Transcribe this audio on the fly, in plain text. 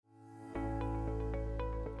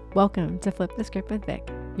Welcome to Flip the Script with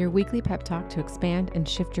Vic, your weekly pep talk to expand and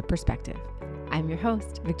shift your perspective. I'm your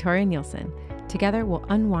host, Victoria Nielsen. Together, we'll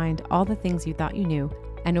unwind all the things you thought you knew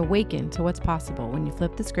and awaken to what's possible when you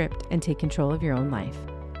flip the script and take control of your own life.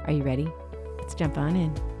 Are you ready? Let's jump on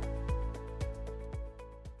in.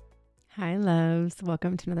 Hi, loves.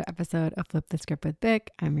 Welcome to another episode of Flip the Script with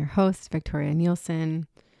Vic. I'm your host, Victoria Nielsen.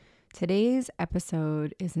 Today's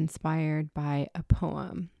episode is inspired by a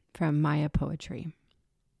poem from Maya Poetry.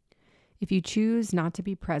 If you choose not to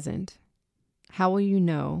be present, how will you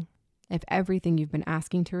know if everything you've been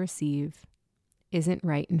asking to receive isn't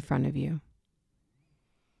right in front of you?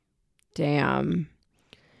 Damn.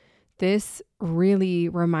 This really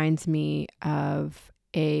reminds me of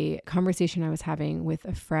a conversation I was having with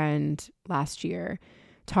a friend last year,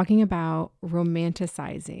 talking about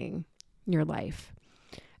romanticizing your life.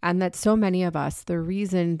 And that so many of us, the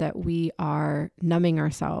reason that we are numbing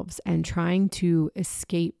ourselves and trying to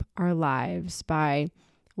escape our lives by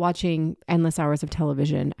watching endless hours of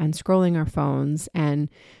television and scrolling our phones and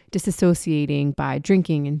disassociating by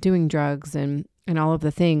drinking and doing drugs and all of the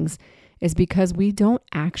things is because we don't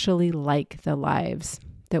actually like the lives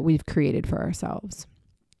that we've created for ourselves.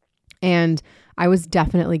 And I was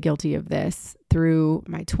definitely guilty of this through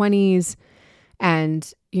my 20s.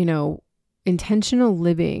 And, intentional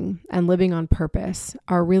living and living on purpose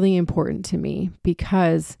are really important to me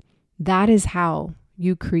because that is how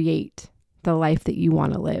you create the life that you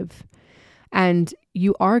want to live. And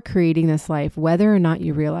you are creating this life whether or not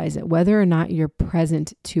you realize it, whether or not you're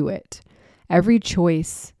present to it. Every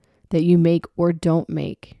choice that you make or don't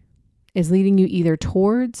make is leading you either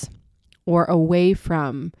towards or away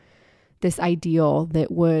from this ideal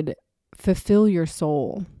that would fulfill your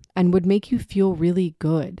soul and would make you feel really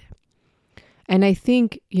good. And I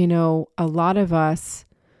think, a lot of us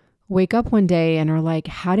wake up one day and are like,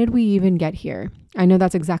 how did we even get here? I know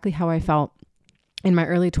that's exactly how I felt in my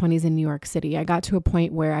early 20s in New York City. I got to a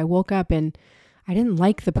point where I woke up and I didn't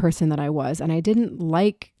like the person that I was, and I didn't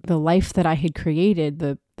like the life that I had created,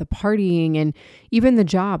 the partying and even the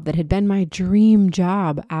job that had been my dream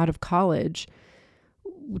job out of college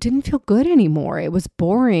didn't feel good anymore. It was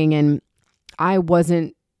boring and I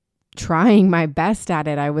wasn't trying my best at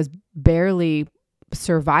it. I was barely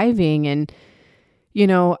surviving. And,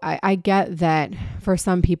 I get that for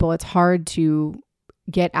some people, it's hard to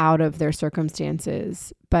get out of their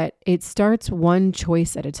circumstances, but it starts one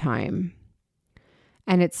choice at a time.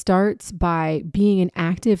 And it starts by being an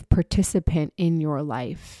active participant in your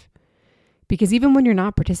life. Because even when you're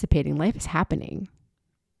not participating, life is happening.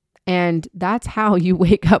 And that's how you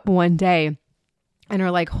wake up one day and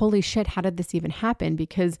are like, holy shit, how did this even happen?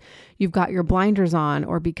 Because you've got your blinders on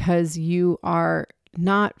or because you are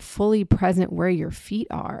not fully present where your feet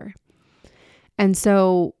are. And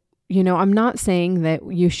so, I'm not saying that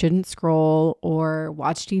you shouldn't scroll or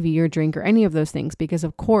watch TV or drink or any of those things because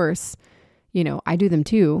of course, I do them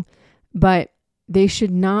too, but they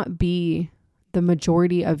should not be the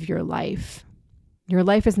majority of your life. Your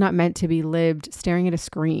life is not meant to be lived staring at a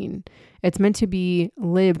screen. It's meant to be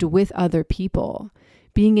lived with other people,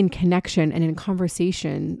 being in connection and in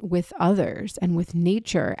conversation with others and with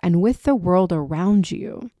nature and with the world around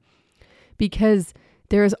you. Because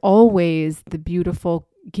there is always the beautiful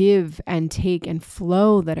give and take and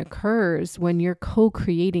flow that occurs when you're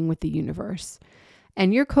co-creating with the universe.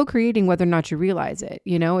 And you're co-creating whether or not you realize it.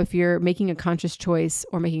 If you're making a conscious choice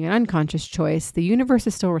or making an unconscious choice, the universe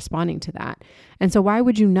is still responding to that. And so why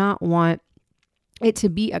would you not want it to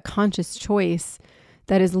be a conscious choice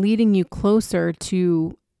that is leading you closer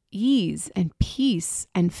to ease and peace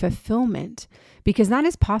and fulfillment? Because that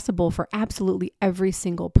is possible for absolutely every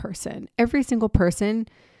single person. Every single person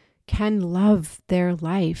can love their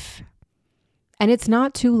life. And it's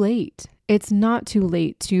not too late. It's not too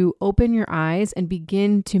late to open your eyes and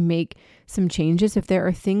begin to make some changes if there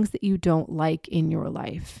are things that you don't like in your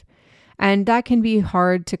life. And that can be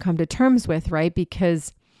hard to come to terms with, right?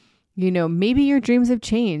 Because, maybe your dreams have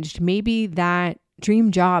changed. Maybe that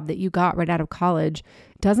dream job that you got right out of college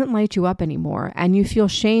doesn't light you up anymore. And you feel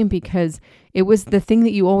shame because it was the thing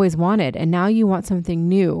that you always wanted. And now you want something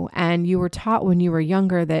new. And you were taught when you were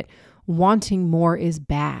younger that wanting more is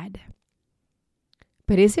bad.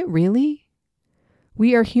 But is it really?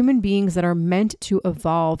 We are human beings that are meant to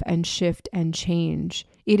evolve and shift and change.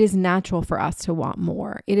 It is natural for us to want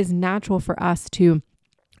more. It is natural for us to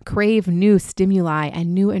crave new stimuli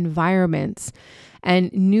and new environments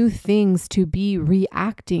and new things to be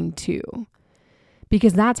reacting to.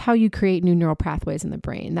 Because that's how you create new neural pathways in the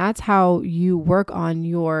brain. That's how you work on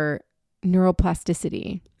your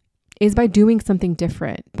neuroplasticity. is by doing something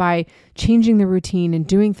different, by changing the routine and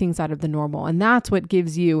doing things out of the normal. And that's what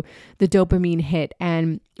gives you the dopamine hit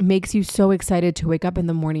and makes you so excited to wake up in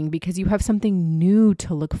the morning because you have something new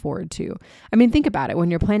to look forward to. I mean, think about it. When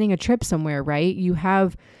you're planning a trip somewhere, right? You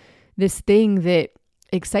have this thing that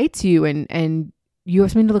excites you and you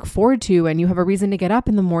have something to look forward to and you have a reason to get up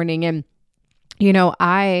in the morning. And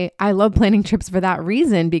I love planning trips for that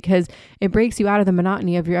reason because it breaks you out of the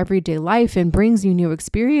monotony of your everyday life and brings you new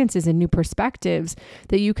experiences and new perspectives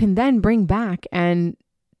that you can then bring back and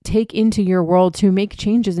take into your world to make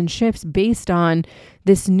changes and shifts based on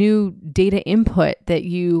this new data input that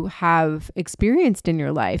you have experienced in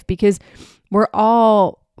your life, because we're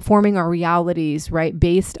all forming our realities, right?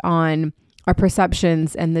 Based on our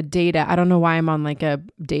perceptions and the data. I don't know why I'm on like a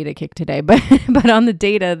data kick today, but on the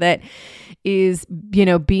data that is,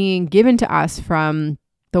 being given to us from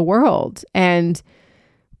the world. And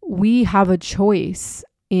we have a choice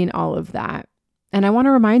in all of that. And I want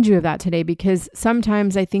to remind you of that today, because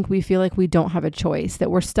sometimes I think we feel like we don't have a choice, that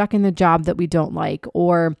we're stuck in the job that we don't like,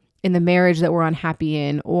 or in the marriage that we're unhappy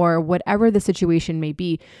in, or whatever the situation may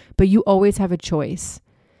be, but you always have a choice.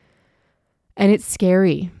 And it's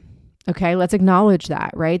scary. Okay, let's acknowledge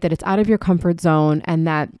that, right? That it's out of your comfort zone and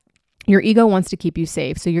that your ego wants to keep you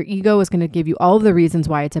safe. So your ego is going to give you all of the reasons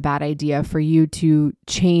why it's a bad idea for you to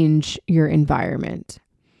change your environment.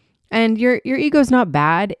 And your ego is not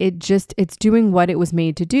bad. It's doing what it was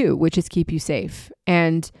made to do, which is keep you safe.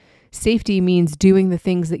 And safety means doing the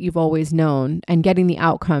things that you've always known and getting the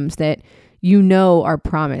outcomes that are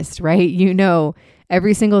promised, right?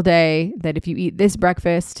 Every single day that if you eat this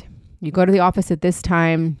breakfast, you go to the office at this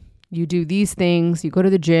time, you do these things, you go to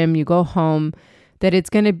the gym, you go home, that it's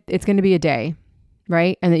going to be a day,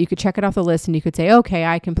 right? And that you could check it off the list and you could say, okay,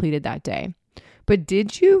 I completed that day. But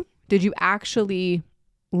did you actually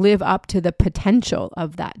live up to the potential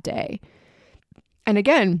of that day? And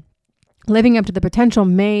again, living up to the potential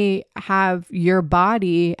may have your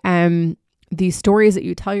body and these stories that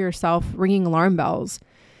you tell yourself ringing alarm bells,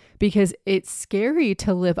 because it's scary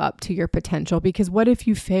to live up to your potential. Because what if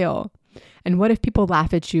you fail? And what if people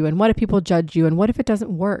laugh at you? And what if people judge you? And what if it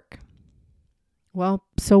doesn't work? Well,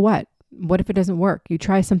 so what? What if it doesn't work? You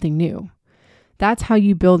try something new. That's how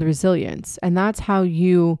you build resilience. And that's how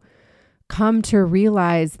you come to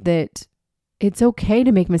realize that it's okay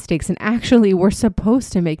to make mistakes. And actually, we're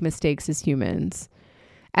supposed to make mistakes as humans.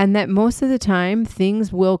 And that most of the time,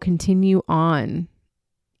 things will continue on,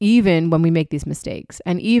 even when we make these mistakes.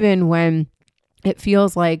 And even when it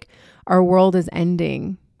feels like our world is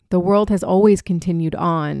ending, the world has always continued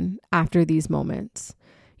on after these moments.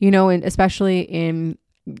 And especially in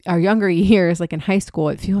our younger years, like in high school,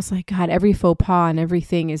 it feels like, God, every faux pas and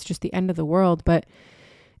everything is just the end of the world.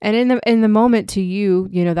 And in the moment to you,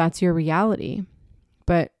 that's your reality.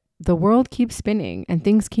 But the world keeps spinning and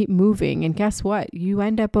things keep moving. And guess what? You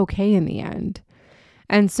end up okay in the end.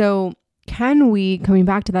 And so can we, coming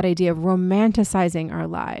back to that idea of romanticizing our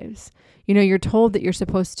lives, you're told that you're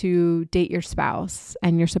supposed to date your spouse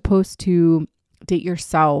and you're supposed to date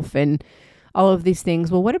yourself and all of these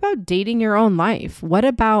things. Well, what about dating your own life? What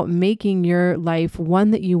about making your life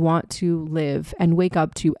one that you want to live and wake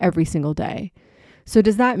up to every single day? So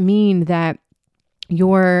does that mean that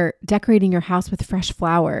you're decorating your house with fresh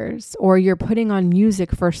flowers, or you're putting on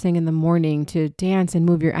music first thing in the morning to dance and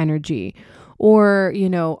move your energy? Or,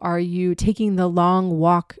 are you taking the long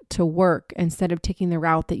walk to work instead of taking the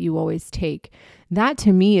route that you always take? That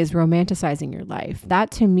to me is romanticizing your life.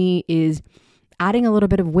 That to me is adding a little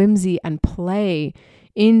bit of whimsy and play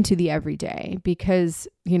into the everyday, because,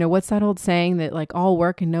 what's that old saying that like all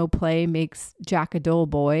work and no play makes Jack a dull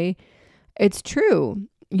boy? It's true.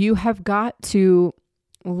 You have got to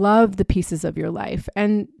love the pieces of your life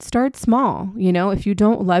and start small. If you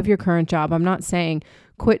don't love your current job, I'm not saying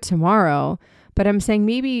quit tomorrow, but I'm saying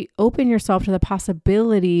maybe open yourself to the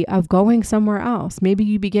possibility of going somewhere else. Maybe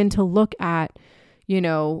you begin to look at,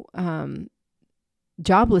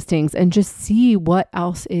 job listings and just see what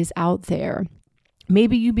else is out there.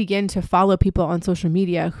 Maybe you begin to follow people on social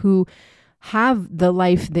media who have the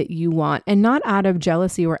life that you want, and not out of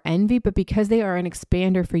jealousy or envy, but because they are an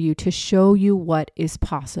expander for you to show you what is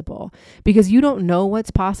possible. Because you don't know what's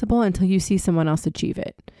possible until you see someone else achieve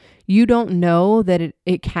it. You don't know that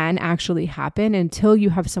it can actually happen until you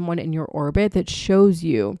have someone in your orbit that shows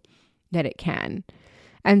you that it can.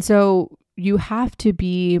 And so you have to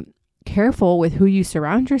be careful with who you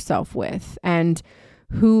surround yourself with and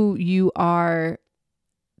who you are,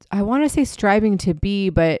 I want to say striving to be,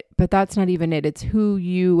 but that's not even it. It's who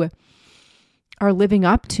you are living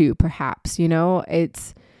up to, perhaps.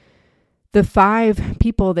 It's The 5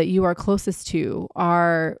 people that you are closest to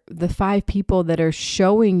are the 5 people that are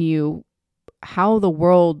showing you how the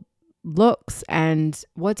world looks and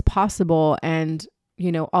what's possible and,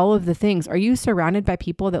 all of the things. Are you surrounded by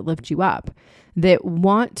people that lift you up, that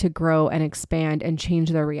want to grow and expand and change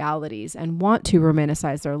their realities and want to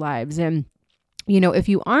romanticize their lives? And, if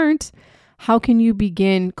you aren't, how can you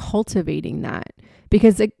begin cultivating that?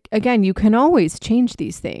 Because again, you can always change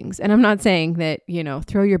these things. And I'm not saying that,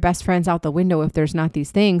 throw your best friends out the window if there's not these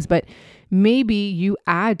things, but maybe you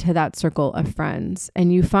add to that circle of friends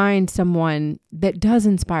and you find someone that does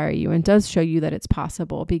inspire you and does show you that it's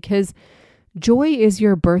possible, because joy is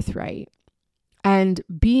your birthright and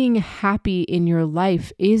being happy in your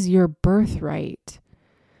life is your birthright.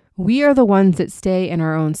 We are the ones that stay in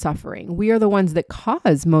our own suffering. We are the ones that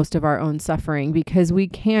cause most of our own suffering because we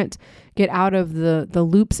can't get out of the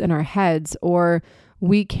loops in our heads, or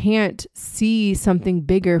we can't see something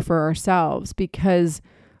bigger for ourselves because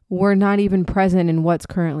we're not even present in what's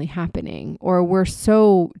currently happening, or we're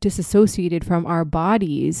so disassociated from our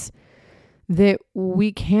bodies that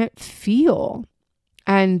we can't feel.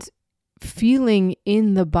 And feeling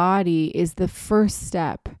in the body is the first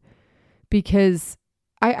step, because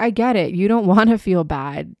I get it. You don't want to feel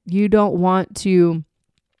bad. You don't want to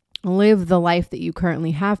live the life that you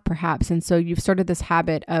currently have, perhaps. And so you've started this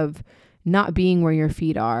habit of not being where your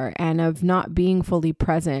feet are and of not being fully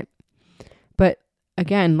present. But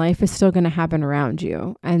again, life is still going to happen around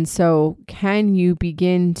you. And so can you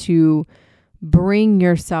begin to bring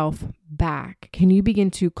yourself back? Can you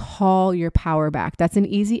begin to call your power back? That's an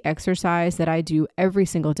easy exercise that I do every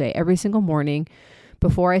single day, every single morning.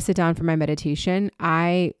 Before I sit down for my meditation,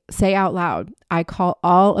 I say out loud, I call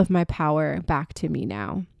all of my power back to me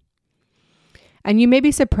now. And you may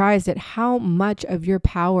be surprised at how much of your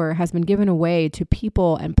power has been given away to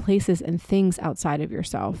people and places and things outside of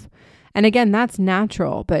yourself. And again, that's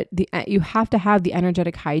natural, but you have to have the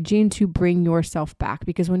energetic hygiene to bring yourself back,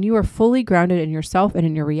 because when you are fully grounded in yourself and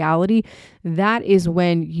in your reality, that is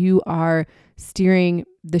when you are steering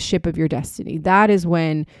the ship of your destiny. That is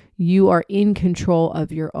when you are in control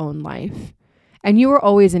of your own life. And you are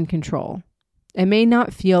always in control. It may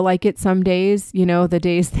not feel like it some days, the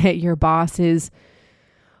days that your boss is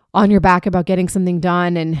on your back about getting something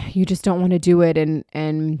done and you just don't want to do it.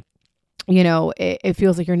 And it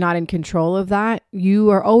feels like you're not in control of that.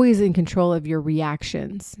 You are always in control of your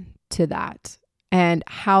reactions to that and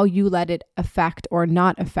how you let it affect or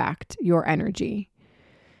not affect your energy.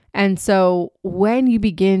 And so when you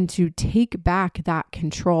begin to take back that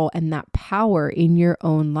control and that power in your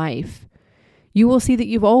own life, you will see that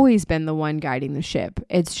you've always been the one guiding the ship.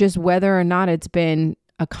 It's just whether or not it's been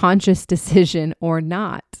a conscious decision or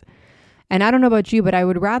not. And I don't know about you, but I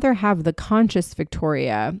would rather have the conscious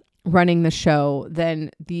Victoria running the show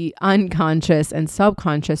than the unconscious and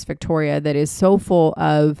subconscious Victoria that is so full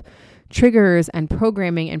of triggers and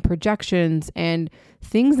programming and projections and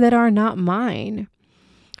things that are not mine.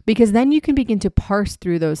 Because then you can begin to parse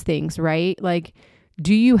through those things, right? Like,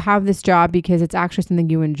 do you have this job because it's actually something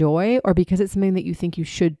you enjoy, or because it's something that you think you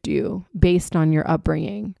should do based on your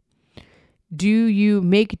upbringing? Do you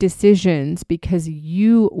make decisions because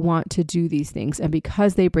you want to do these things and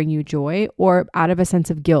because they bring you joy, or out of a sense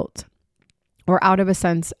of guilt, or out of a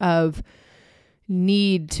sense of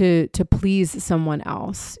need to please someone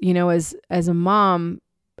else? As a mom,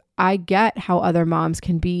 I get how other moms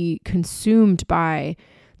can be consumed by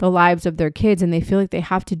the lives of their kids and they feel like they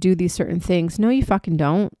have to do these certain things. No, you fucking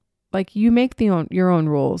don't. Like, you make your own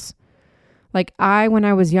rules. Like when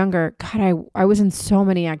I was younger, God, I was in so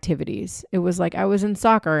many activities. It was like I was in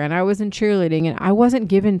soccer and I was in cheerleading, and I wasn't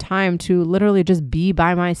given time to literally just be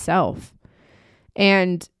by myself.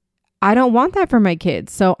 And I don't want that for my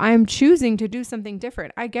kids. So I'm choosing to do something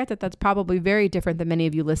different. I get that that's probably very different than many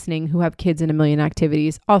of you listening who have kids in a million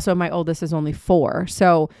activities. Also, my oldest is only 4.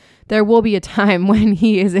 So there will be a time when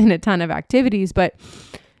he is in a ton of activities. But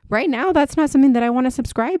right now, that's not something that I want to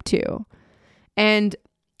subscribe to. And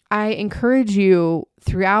I encourage you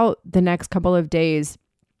throughout the next couple of days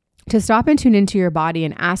to stop and tune into your body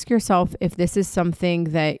and ask yourself if this is something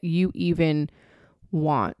that you even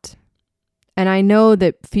want. And I know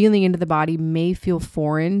that feeling into the body may feel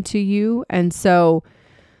foreign to you. And so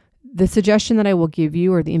the suggestion that I will give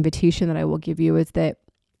you, or the invitation that I will give you, is that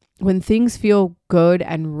when things feel good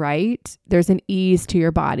and right, there's an ease to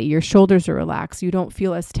your body. Your shoulders are relaxed. You don't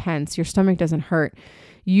feel as tense. Your stomach doesn't hurt.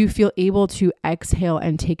 You feel able to exhale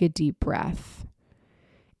and take a deep breath.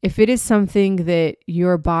 If it is something that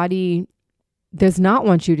your body does not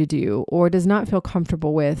want you to do, or does not feel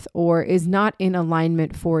comfortable with, or is not in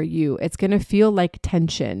alignment for you, it's going to feel like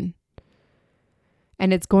tension.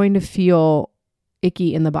 and it's going to feel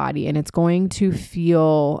icky in the body, and it's going to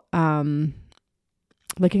feel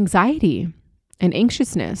like anxiety and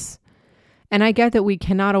anxiousness. And I get that we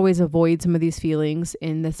cannot always avoid some of these feelings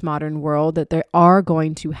in this modern world, that they are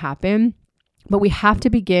going to happen, but we have to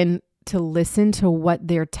begin to listen to what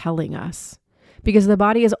they're telling us, because the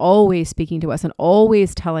body is always speaking to us and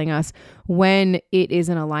always telling us when it is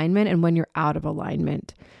in alignment and when you're out of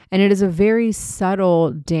alignment. And it is a very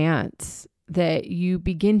subtle dance that you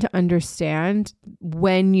begin to understand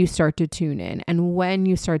when you start to tune in and when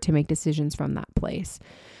you start to make decisions from that place.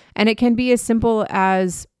 And it can be as simple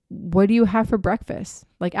as, what do you have for breakfast?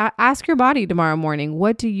 Like, ask your body tomorrow morning,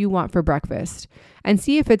 what do you want for breakfast? And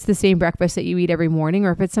see if it's the same breakfast that you eat every morning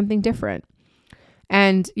or if it's something different.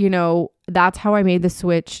 And, that's how I made the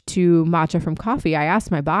switch to matcha from coffee. I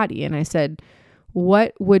asked my body and I said,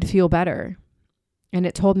 what would feel better? And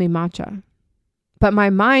it told me matcha. But my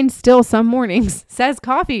mind still some mornings says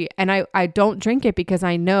coffee, and I don't drink it because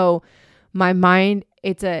I know my mind,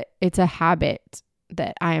 it's a habit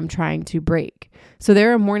that I am trying to break. So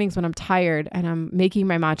there are mornings when I'm tired and I'm making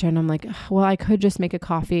my matcha and I'm like, well, I could just make a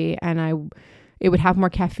coffee and it would have more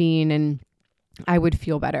caffeine and I would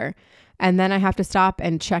feel better. And then I have to stop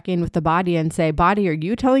and check in with the body and say, body, are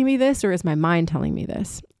you telling me this or is my mind telling me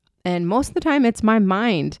this? And most of the time it's my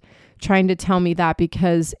mind trying to tell me that,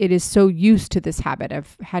 because it is so used to this habit.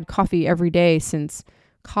 I've had coffee every day since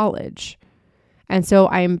college. And so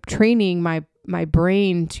I'm training my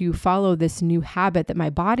brain to follow this new habit that my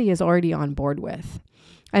body is already on board with.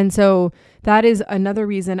 And so that is another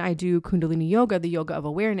reason I do Kundalini yoga, the yoga of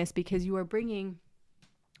awareness, because you are bringing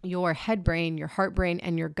your head brain, your heart brain,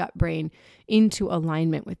 and your gut brain into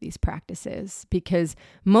alignment with these practices, because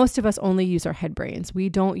most of us only use our head brains. We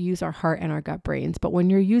don't use our heart and our gut brains. But when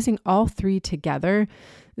you're using all three together,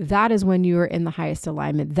 that is when you are in the highest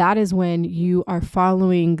alignment. That is when you are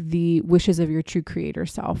following the wishes of your true creator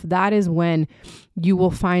self. That is when you will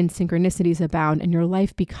find synchronicities abound and your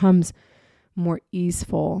life becomes more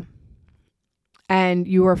easeful. And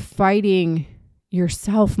you are fighting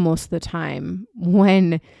yourself most of the time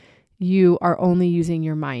when you are only using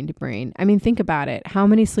your mind brain. I mean, think about it. How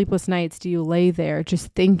many sleepless nights do you lay there just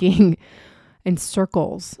thinking in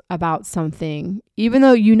circles about something, even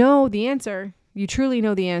though you know the answer, you truly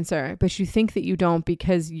know the answer, but you think that you don't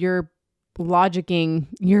because you're logicking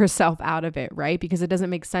yourself out of it, right? Because it doesn't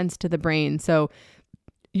make sense to the brain. So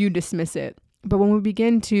you dismiss it. But when we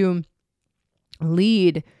begin to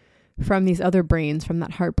lead from these other brains, from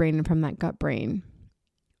that heart brain and from that gut brain,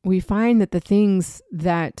 we find that the things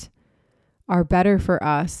that are better for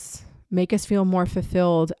us, make us feel more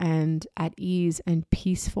fulfilled and at ease and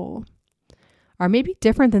peaceful, are maybe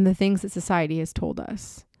different than the things that society has told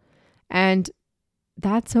us. And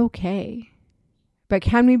that's okay. But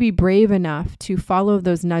can we be brave enough to follow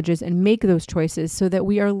those nudges and make those choices so that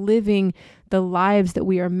we are living the lives that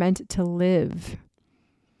we are meant to live?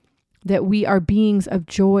 That we are beings of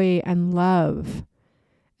joy and love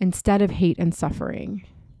instead of hate and suffering.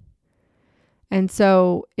 And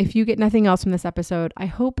so if you get nothing else from this episode, I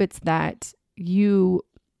hope it's that you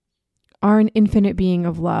are an infinite being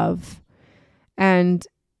of love and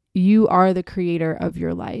you are the creator of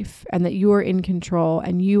your life, and that you are in control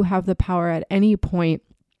and you have the power at any point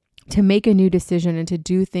to make a new decision and to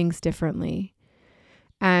do things differently.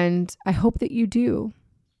 And I hope that you do.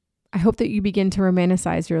 I hope that you begin to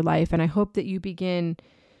romanticize your life, and I hope that you begin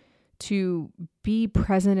to be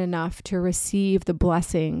present enough to receive the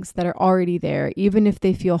blessings that are already there, even if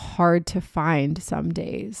they feel hard to find some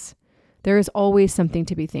days. There is always something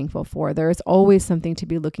to be thankful for. There is always something to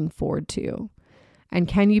be looking forward to. And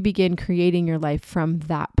can you begin creating your life from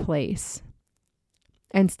that place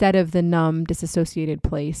instead of the numb, disassociated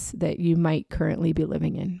place that you might currently be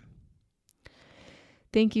living in?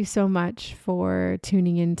 Thank you so much for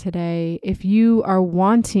tuning in today. If you are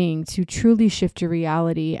wanting to truly shift your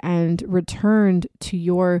reality and return to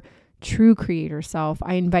your true creator self,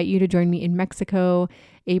 I invite you to join me in Mexico,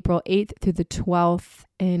 April 8th through the 12th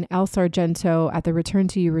in El Sargento at the Return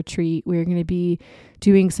to You retreat. We're going to be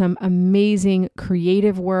doing some amazing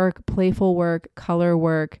creative work, playful work, color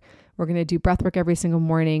work. We're going to do breath work every single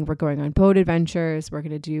morning. We're going on boat adventures. We're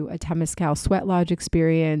going to do a Temescal sweat lodge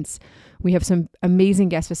experience. We have some amazing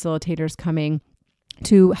guest facilitators coming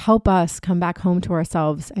to help us come back home to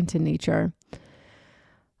ourselves and to nature.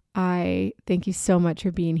 I thank you so much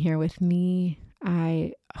for being here with me.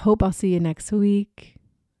 I hope I'll see you next week.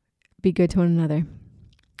 Be good to one another.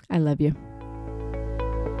 I love you.